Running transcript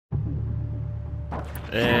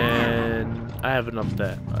And I have enough of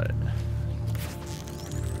that. Alright.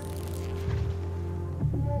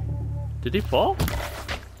 Did he fall?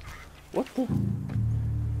 What the?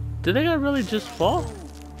 Did they really just fall?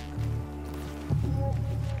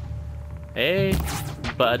 Hey,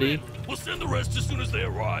 buddy. We'll send the rest as soon as they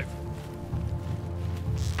arrive.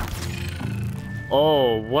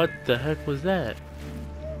 Oh, what the heck was that?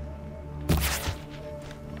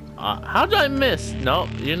 How did I miss? Nope,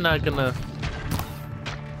 you're not gonna...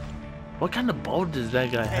 What kind of bow does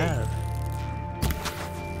that guy have?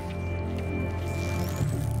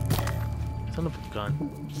 Son of a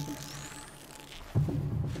gun.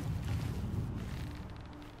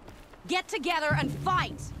 Get together and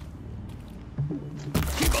fight!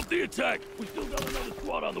 Keep up the attack! We still got another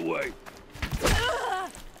squad on the way!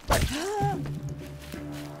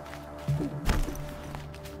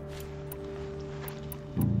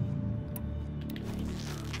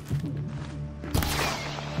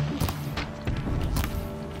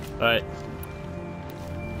 Alright.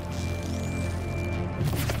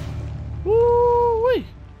 Woo-wee!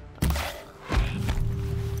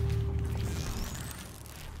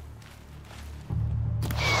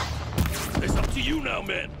 It's up to you now,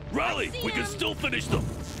 man! Rally! We can still finish them!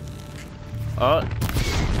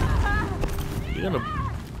 You're gonna...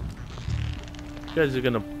 You guys are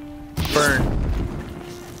gonna burn.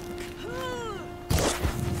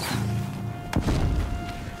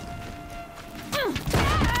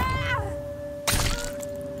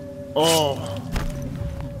 Oh.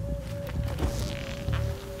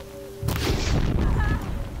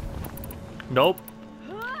 Nope.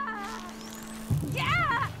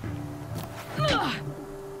 Yeah.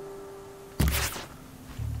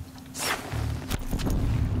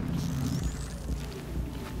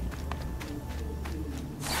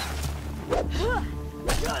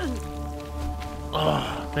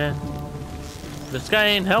 Oh, man. This guy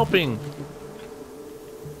ain't helping.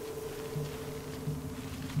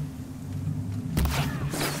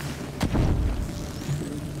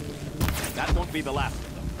 That won't be the last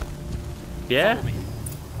of them. Yeah? Follow me.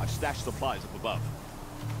 I've stashed supplies up above.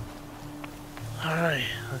 Alright,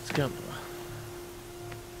 let's go.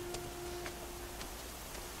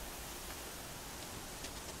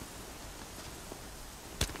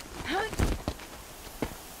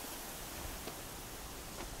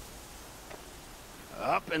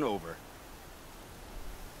 Up and over.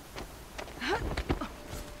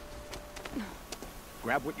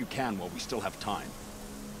 Grab what you can while we still have time.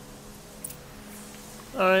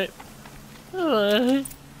 Alright. Alright.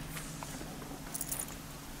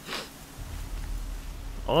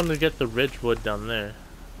 I want to get the Ridgewood down there.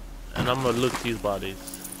 And I'm gonna loot these bodies.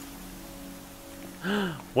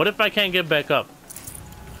 What if I can't get back up?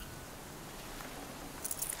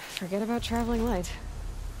 Forget about traveling light.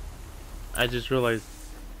 I just realized.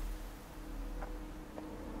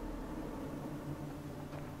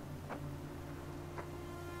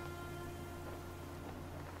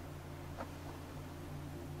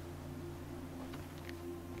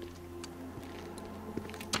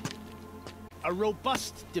 A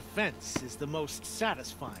robust defense is the most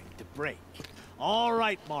satisfying to break. All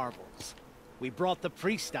right, Marvels. We brought the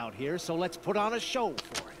priest out here, so let's put on a show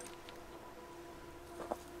for him.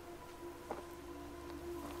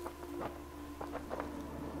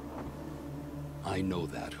 I know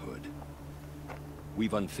that, Hood.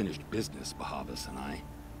 We've unfinished business, Bahavas and I.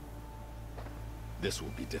 This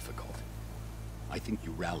will be difficult. I think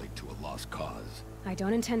you rallied to a lost cause. I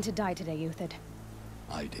don't intend to die today, Euthyd.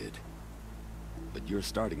 I did. But you're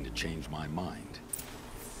starting to change my mind.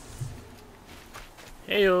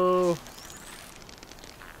 Heyo.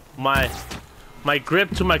 My grip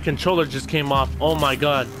to my controller just came off. Oh my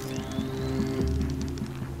god.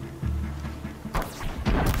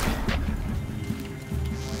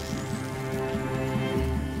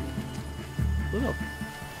 Ooh.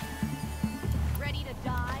 Ready to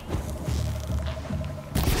die?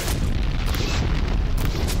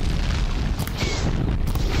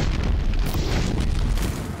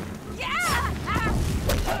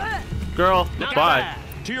 Girl, bye.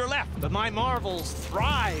 To your left, but my Marvels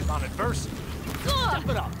thrive on adversity. Step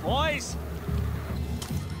it up, boys.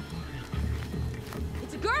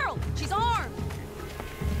 It's a girl! She's armed!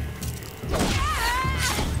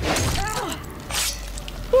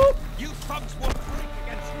 You thugs will break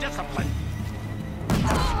against discipline.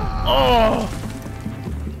 Oh!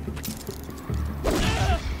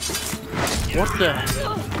 What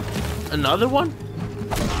the? Another one?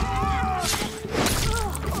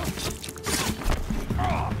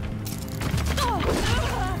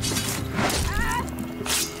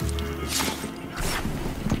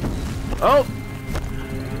 Oh!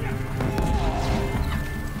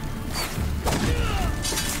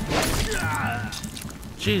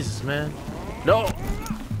 Jesus, man. No.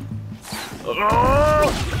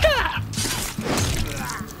 Oh! Yeah!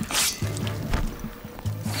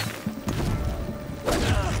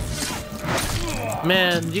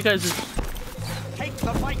 Man, you guys just Take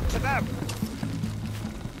the fight to them.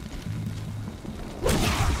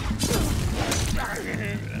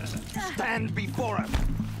 Stand before us.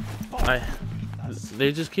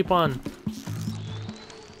 they just keep on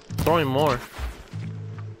throwing more.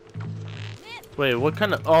 Wait, what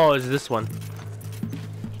kind of... Oh, is this one?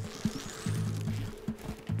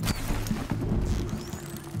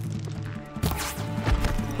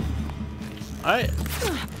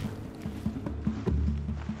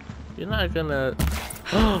 You're not gonna...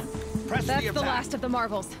 Press That's the attack. last of the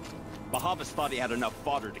marvels. Bahavas thought he had enough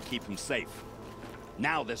fodder to keep him safe.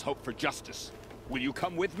 Now there's hope for justice. Will you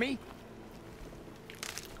come with me?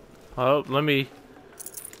 Oh, let me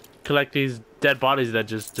collect these dead bodies that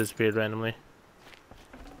just disappeared randomly.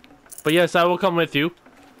 But yes, I will come with you.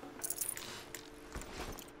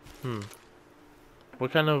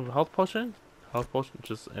 What kind of health potion? Health potion?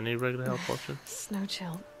 Just any regular health potion? Snow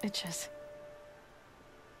chill. Itches.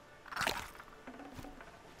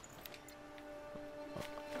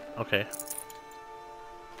 Okay.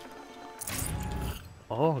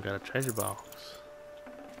 Oh, I got a treasure box.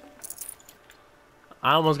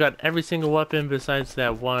 I almost got every single weapon besides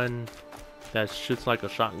that one that shoots like a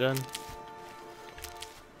shotgun.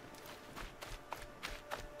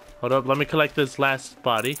 Hold up, let me collect this last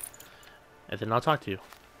body, and then I'll talk to you.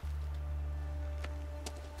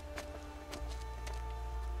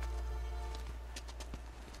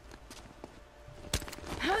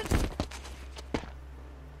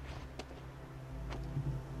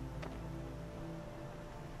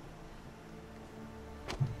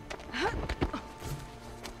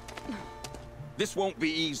 This won't be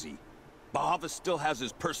easy. Bahavas still has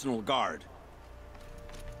his personal guard.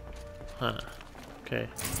 Huh. Okay.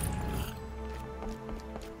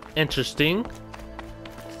 Interesting,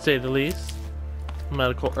 to say the least.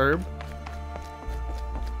 Medical herb.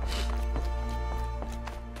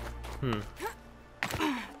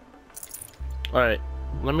 Alright,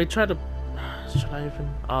 let me try to... Should I even...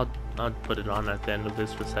 I'll put it on at the end of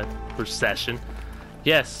this recession.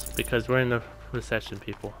 Yes, because we're in a recession,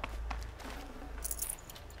 people.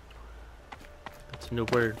 That's a new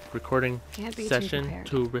word. Recording session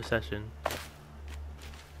to recession.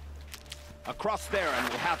 Across there and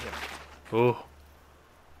we'll have him. Oh.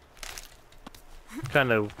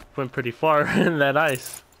 Kind of went pretty far in that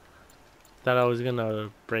ice. Thought I was gonna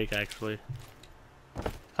break, actually.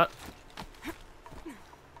 I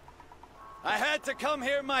had to come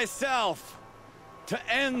here myself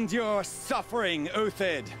to end your suffering,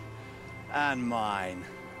 Uthid, and mine.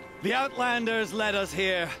 The Outlanders led us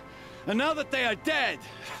here, and now that they are dead,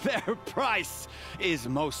 their price is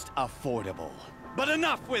most affordable. But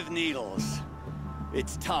enough with needles.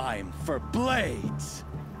 It's time for blades.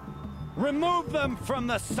 Remove them from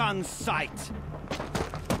the sun's sight.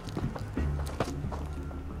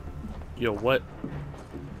 Yo, what?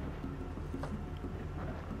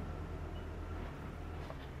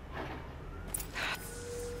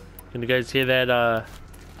 Can you guys hear that,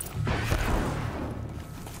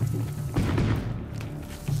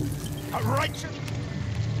 Righteous.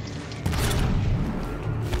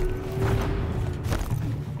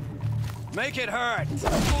 Make it hurt as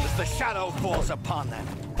the shadow falls upon them.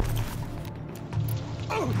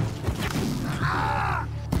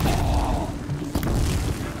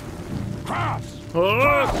 Cross.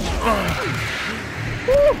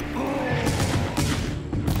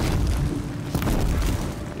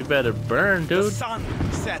 You better burn, The dude. sun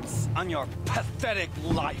sets on your pathetic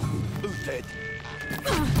life, Uthid.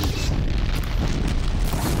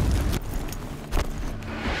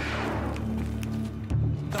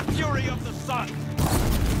 The fury of the sun.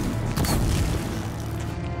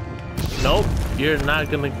 Nope, you're not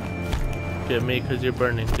gonna get me because you're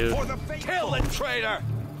burning, dude. For the kill a traitor.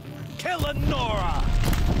 Kill a Nora.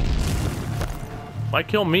 Why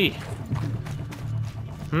kill me?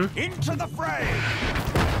 Into the fray.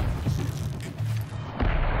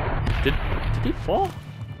 Did he fall?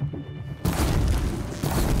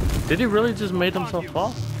 Did he really just made himself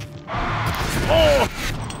fall? Oh!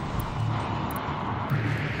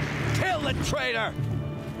 Kill a traitor.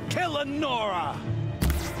 Kill a Nora.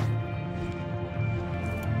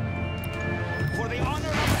 For the honor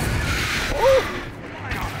of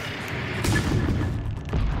my honor.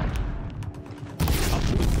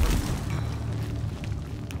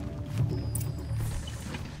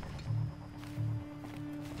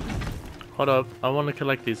 Hold up, I want to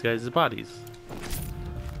collect these guys' bodies.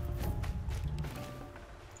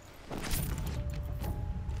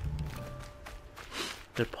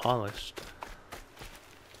 They're polished.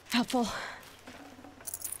 Helpful.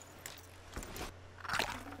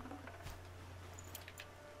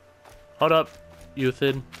 Hold up,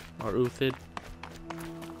 Euthid or Uthid.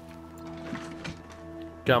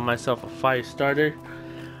 Got myself a fire starter.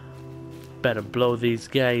 Better blow these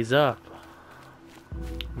guys up.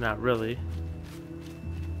 Not really.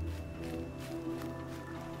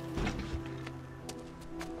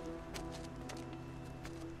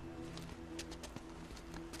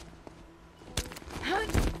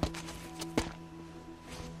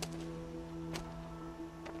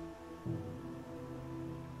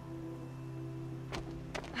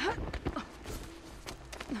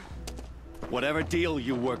 Whatever deal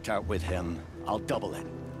you worked out with him, I'll double it.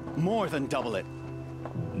 More than double it.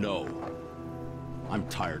 No. I'm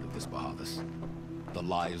tired of this, Bahavas. The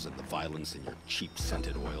lies and the violence and your cheap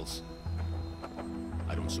scented oils.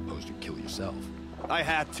 I don't suppose you'd kill yourself. I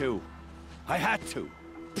had to. I had to.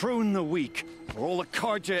 Prune the weak, or all the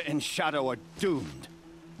Karja in Shadow are doomed.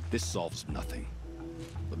 This solves nothing.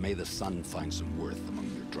 But may the sun find some worth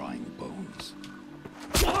among your drying bones.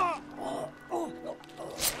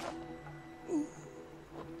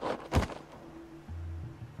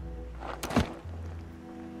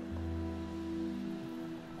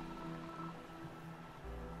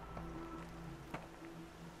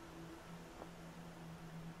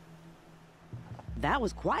 That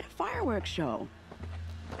was quite a fireworks show.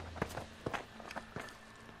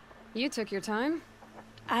 You took your time.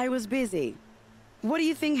 I was busy. What do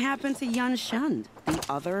you think happened to Yun Shund, the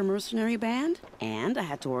other mercenary band? And I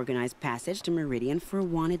had to organize passage to Meridian for a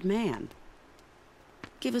wanted man.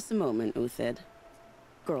 Give us a moment, Uthid.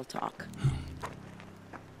 Girl talk.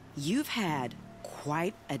 You've had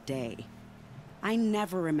quite a day. I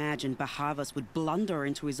never imagined Bahavas would blunder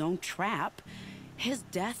into his own trap. His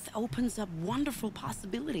death opens up wonderful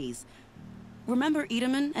possibilities. Remember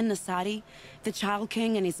Edaman and Nasadi? The Child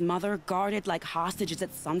King and his mother guarded like hostages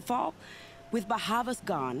at Sunfall? With Bahavas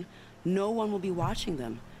gone, no one will be watching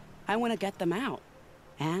them. I want to get them out.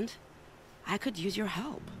 And I could use your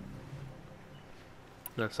help.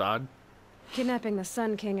 That's odd. Kidnapping the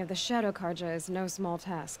Sun King of the Shadow Karja is no small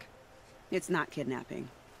task. It's not kidnapping.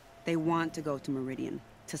 They want to go to Meridian,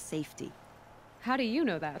 to safety. How do you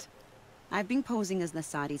know that? I've been posing as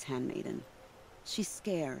Nasadi's handmaiden. She's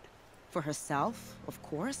scared. For herself, of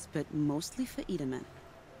course, but mostly for Edaman.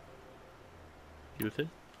 Euthid?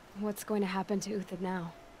 What's going to happen to Uthid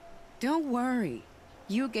now? Don't worry.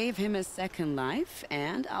 You gave him a second life,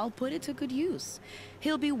 and I'll put it to good use.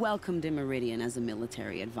 He'll be welcomed in Meridian as a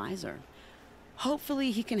military advisor.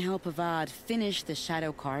 Hopefully he can help Avad finish the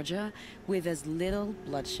Shadow Karja with as little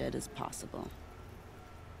bloodshed as possible.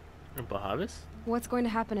 And Bahavas? What's going to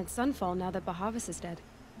happen at Sunfall now that Bahavas is dead?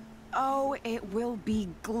 Oh, it will be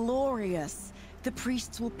glorious. The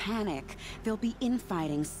priests will panic. There'll be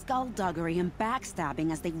infighting, skullduggery, and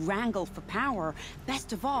backstabbing as they wrangle for power.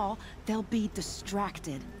 Best of all, they'll be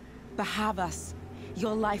distracted. Bahavas,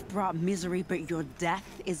 your life brought misery, but your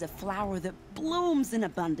death is a flower that blooms in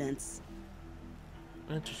abundance.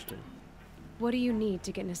 Interesting. What do you need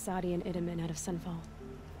to get Nasadi and Edaman out of Sunfall?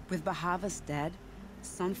 With Bahavas dead,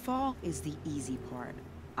 Sunfall is the easy part.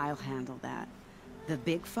 I'll handle that. The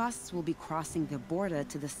big fuss will be crossing the border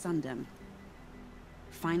to the Sundom.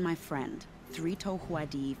 Find my friend, 3-Toe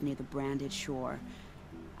Huadiv, near the branded shore.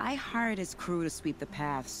 I hired his crew to sweep the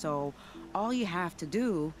path, so all you have to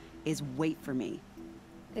do is wait for me.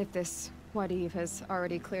 If this Huadiv has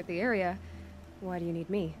already cleared the area, why do you need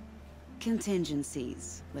me?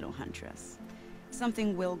 Contingencies, little huntress.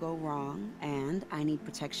 Something will go wrong, and I need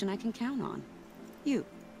protection I can count on. You.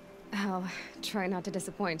 I'll try not to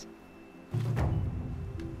disappoint.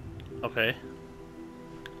 Okay.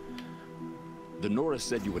 The Nora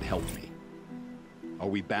said you would help me. Are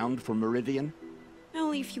we bound for Meridian?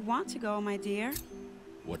 Only if you want to go, my dear.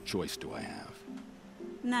 What choice do I have?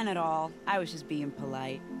 None at all. I was just being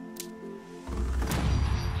polite.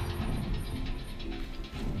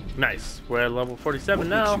 Nice. We're at level 47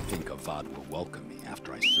 now. What makes you think Avad will welcome me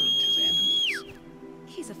after I served his enemies?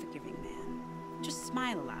 He's a forgiving man. Just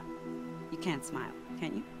smile a lot. You can't smile,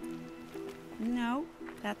 can you? No,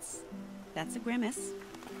 that's a grimace.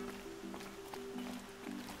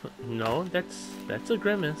 No, that's a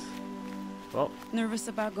grimace. Well, Nervous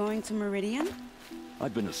about going to Meridian?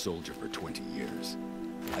 I've been a soldier for 20 years.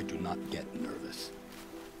 I do not get nervous.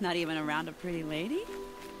 Not even around a pretty lady?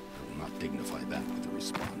 I will not dignify that with a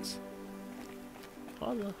response.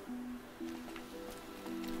 Father.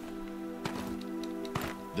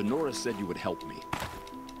 The Nora said you would help me.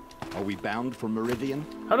 Are we bound for Meridian?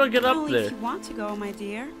 How do I get up Only there? if you want to go, my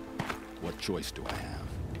dear. What choice do I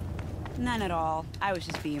have? None at all. I was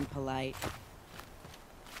just being polite.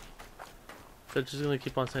 They're just gonna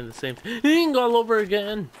keep on saying the same thing all over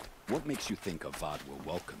again. What makes you think Avad will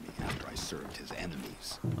welcome me after I served his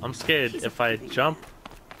enemies? I'm scared if I jump.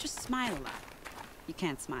 Just smile a lot. You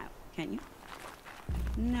can't smile, can't you?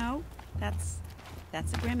 No, that's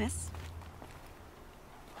a grimace.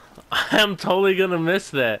 I'm totally gonna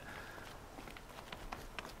miss that.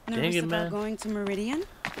 Nervous Dang it, about man. going to Meridian?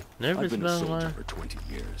 Nervous I've been a about soldier what? for 20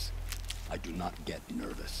 years. I do not get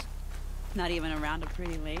nervous. Not even around a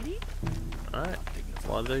pretty lady? Alright.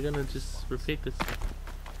 Well, they're gonna just repeat this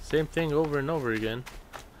same thing over and over again.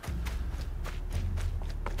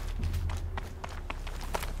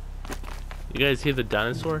 You guys hear the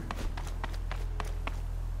dinosaur?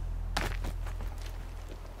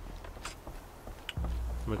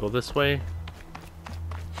 I'm gonna go this way.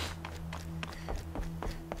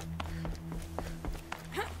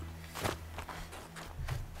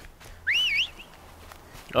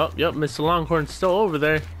 Oh, yep, Mr. Longhorn's still over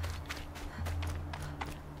there.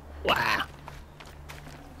 Wow.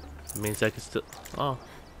 That means I can still,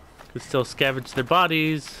 could still scavenge their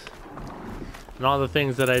bodies and all the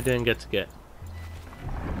things that I didn't get to get.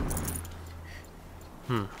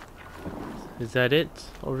 Is that it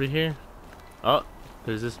over here? Oh,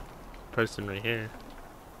 there's this person right here.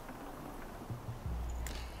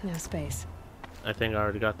 No space. I think I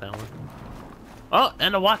already got that one. Oh,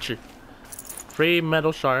 and a watcher. 3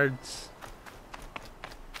 metal shards.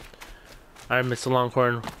 Alright, Mr.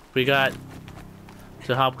 Longhorn, we got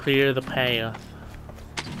to help clear the path.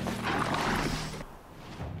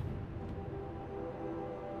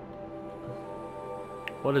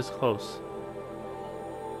 What is close?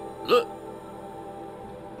 Look.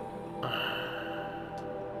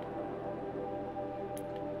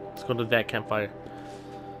 Let's go to that campfire.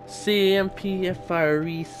 CMP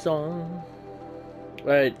fiery song.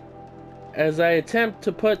 Right. As I attempt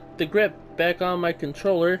to put the grip back on my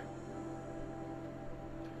controller.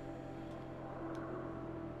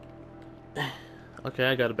 Okay,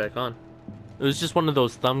 I got it back on. It was just one of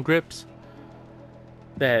those thumb grips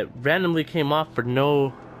that randomly came off for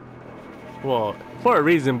no, well, for a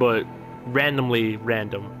reason, but randomly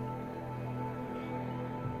random.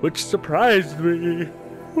 Which surprised me.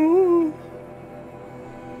 Ooh.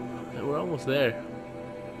 We're almost there.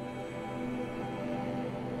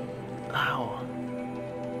 Ow.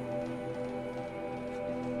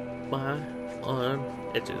 My arm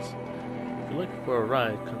itches. If you're looking for a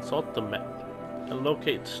ride, consult the map and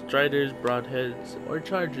locate striders, broadheads, or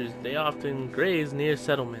chargers. They often graze near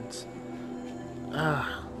settlements.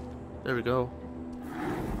 Ah, there we go.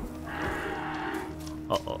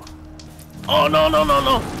 Uh-oh. Oh, no, no, no,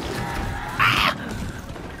 no! Ah!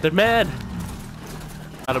 They're mad!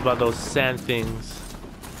 What about those sand things?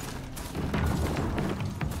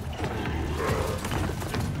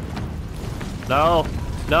 No,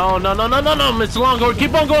 no, no, no, no, no, no, Mr. Longhorn,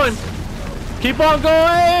 keep on going! Keep on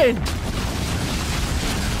going!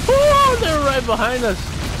 Woo, they're right behind us.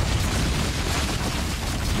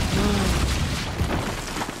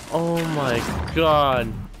 Oh my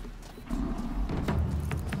god.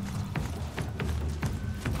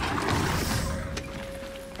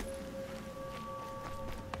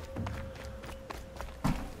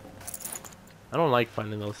 I don't like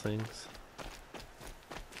finding those things.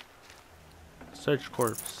 Search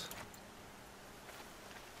corpse.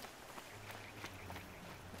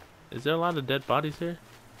 Is there a lot of dead bodies here?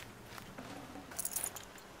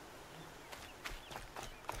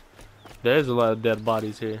 There's a lot of dead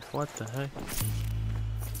bodies here. What the heck?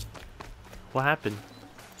 What happened?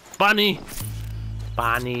 Bonnie!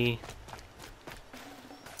 Bonnie!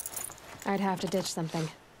 I'd have to ditch something.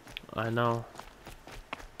 I know.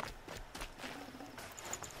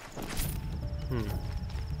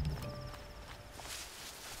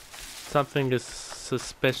 Something is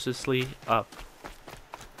suspiciously up,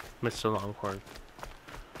 Mr. Longhorn.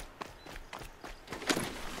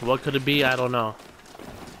 What could it be? I don't know.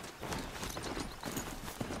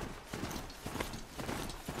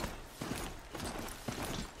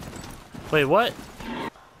 Wait, what?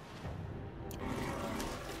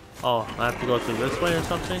 Oh, I have to go through this way or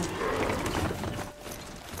something?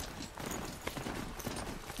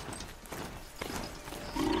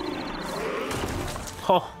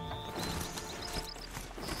 Oh.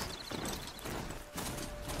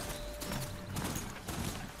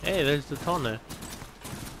 Hey, there's the toner.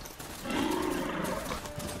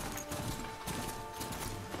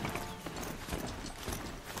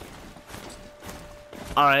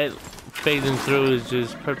 Alright, phasing through is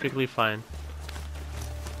just perfectly fine.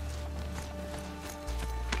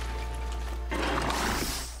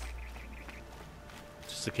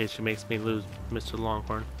 just in case she makes me lose Mr.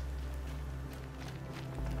 Longhorn.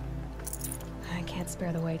 I can't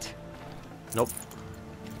spare the weight. Nope.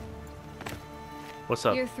 What's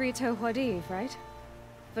up? You're three-toe Wadiv, right?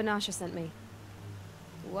 Vanasha sent me.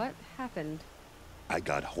 What happened? I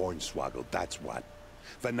got hornswoggled, that's what.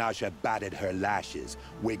 Vanasha batted her lashes,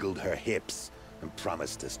 wiggled her hips, and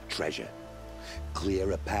promised us treasure.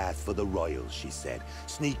 Clear a path for the royals, she said.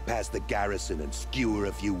 Sneak past the garrison and skewer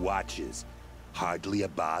a few watches. Hardly a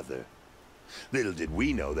bother. Little did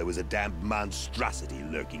we know there was a damned monstrosity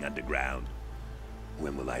lurking underground.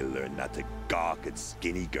 When will I learn not to gawk at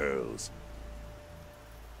skinny girls?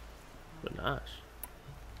 Vanash.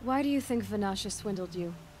 Why do you think Vanasha swindled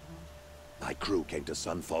you? My crew came to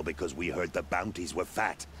Sunfall because we heard the bounties were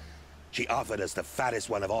fat. She offered us the fattest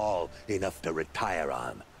one of all, enough to retire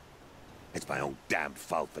on. It's my own damned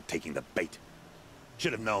fault for taking the bait.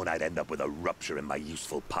 Should have known I'd end up with a rupture in my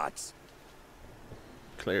useful parts.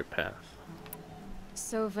 Clear path.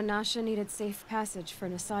 So Vanasha needed safe passage for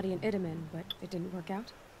Nasadi and Idaman, but it didn't work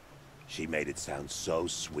out? She made it sound so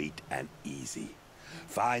sweet and easy.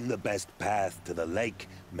 Find the best path to the lake,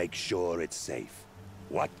 make sure it's safe.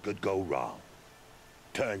 What could go wrong?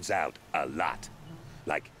 Turns out, a lot.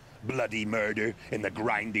 Like bloody murder in the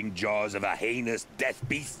grinding jaws of a heinous death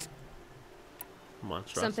beast.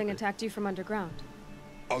 Monstrosity. Something attacked you from underground.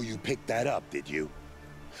 Oh, you picked that up, did you?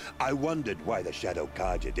 I wondered why the Shadow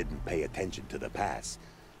Kaja didn't pay attention to the pass.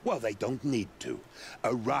 Well, they don't need to.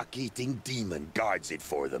 A rock-eating demon guards it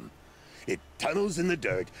for them. It tunnels in the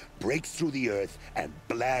dirt, breaks through the earth, and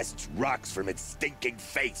blasts rocks from its stinking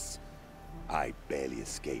face. I barely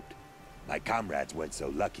escaped. My comrades weren't so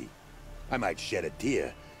lucky. I might shed a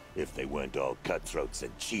tear if they weren't all cutthroats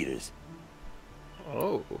and cheaters.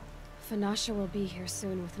 Oh. Vanasha will be here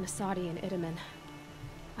soon with Nasadi and Idaman.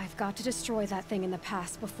 I've got to destroy that thing in the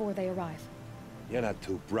pass before they arrive. You're not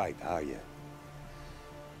too bright, are you?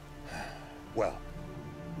 Well,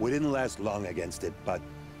 we didn't last long against it, but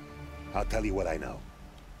I'll tell you what I know.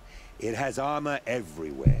 It has armor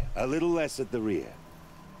everywhere, a little less at the rear.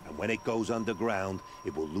 And when it goes underground,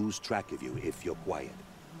 it will lose track of you if you're quiet.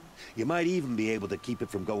 You might even be able to keep it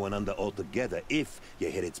from going under altogether if you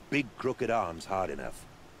hit its big crooked arms hard enough.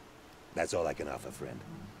 That's all I can offer, friend.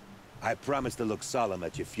 I promise to look solemn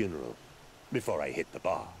at your funeral before I hit the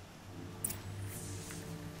bar.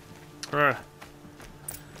 It's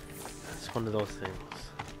one of those things.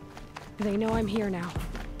 They know I'm here now.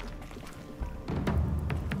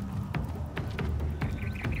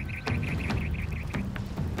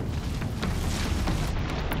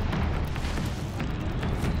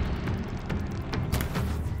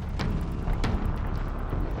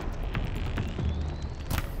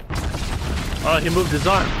 Oh, he moved his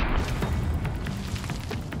arm.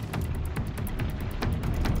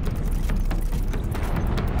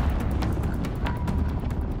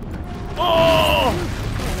 Oh!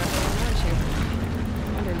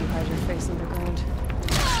 Wonder you hide your face underground.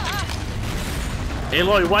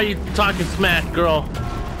 Aloy, why are you talking smack, girl?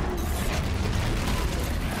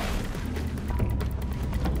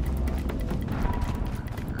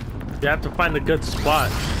 You have to find a good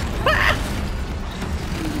spot.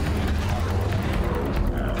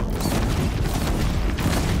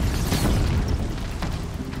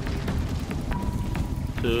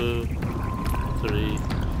 2, 3.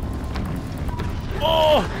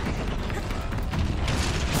 Oh!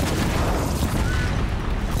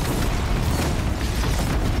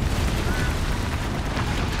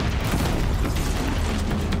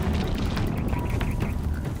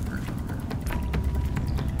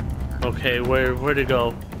 Okay, where to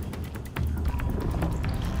go?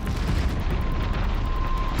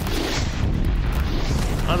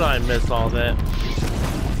 How did I miss all that?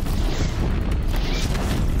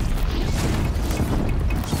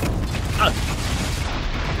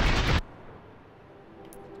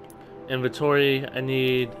 Inventory, I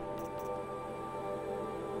need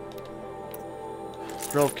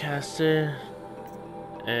Ropecaster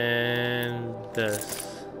and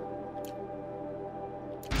this.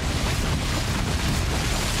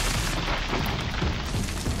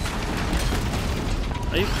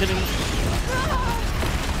 Are you kidding me?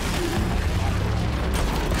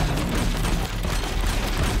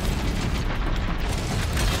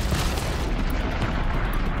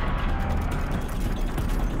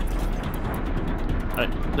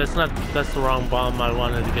 That's the wrong bomb I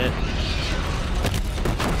wanted to get.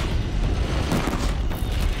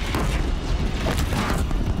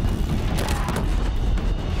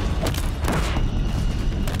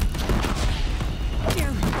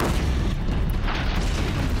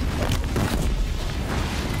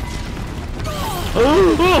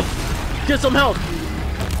 Oh, get some help!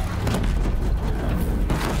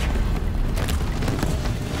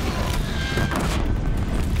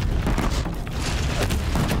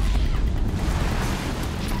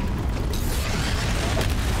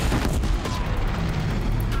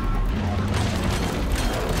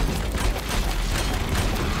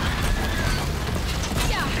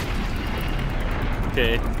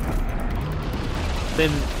 Then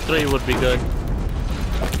 3 would be good.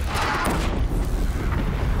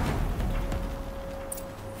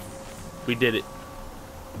 We did it.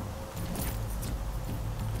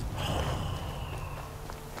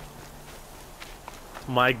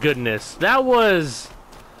 My goodness, that was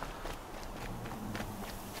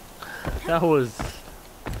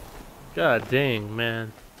god dang,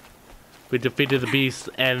 man. We defeated the beast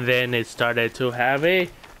and then it started to have a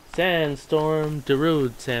sandstorm,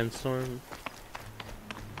 Darude sandstorm.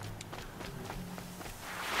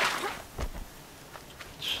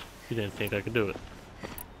 You didn't think I could do it.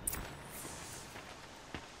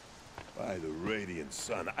 By the radiant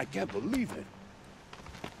sun, I can't believe it.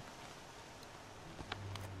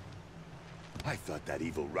 I thought that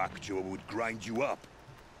evil rock chewer would grind you up.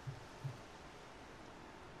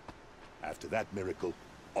 After that miracle,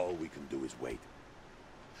 all we can do is wait.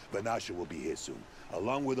 Vanasha will be here soon,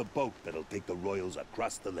 along with a boat that'll take the royals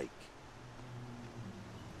across the lake.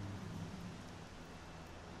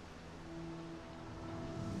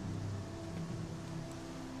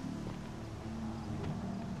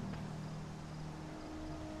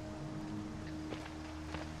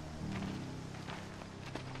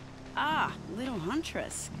 Ah, little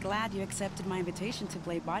huntress. Glad you accepted my invitation to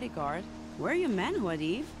play bodyguard. Where are your men,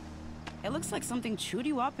 Wadif? It looks like something chewed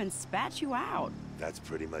you up and spat you out. That's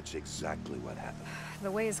pretty much exactly what happened.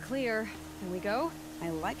 The way is clear. Can we go? I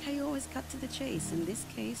like how you always cut to the chase. In this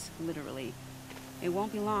case, literally. It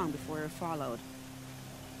won't be long before you're followed.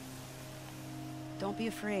 Don't be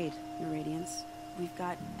afraid, Your Radiance. We've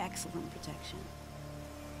got excellent protection.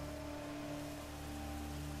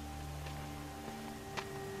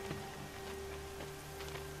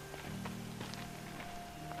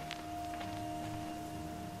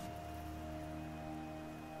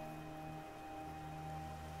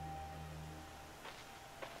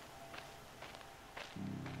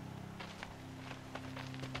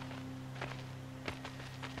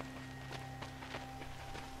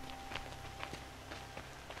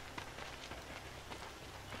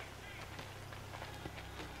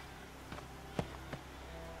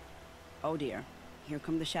 Oh dear. Here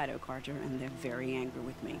come the Shadow Carter, and they're very angry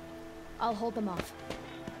with me. I'll hold them off.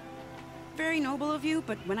 Very noble of you,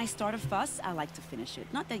 but when I start a fuss, I like to finish it.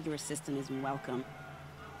 Not that your assistant isn't welcome.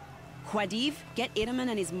 Khwadiv, get Itaman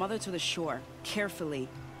and his mother to the shore. Carefully.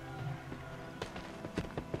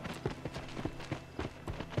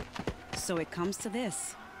 So it comes to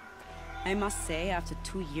this. I must say, after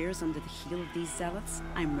 2 years under the heel of these zealots,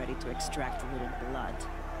 I'm ready to extract a little blood.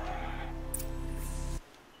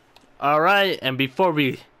 Alright, and before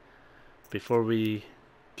we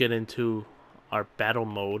get into our battle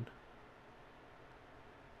mode,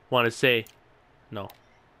 want to say, no.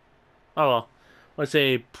 Oh well. Want to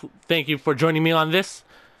say thank you for joining me on this.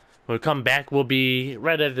 When we come back, we'll be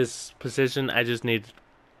right at this position. I just need to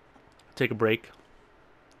take a break.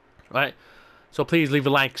 Alright, so please leave a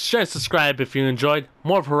like, share, and subscribe if you enjoyed.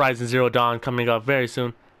 More of Horizon Zero Dawn coming up very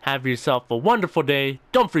soon. Have yourself a wonderful day.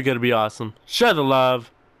 Don't forget to be awesome. Share the love.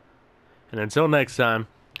 And until next time,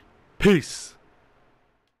 peace.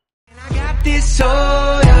 I got this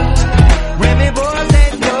soda, when me boys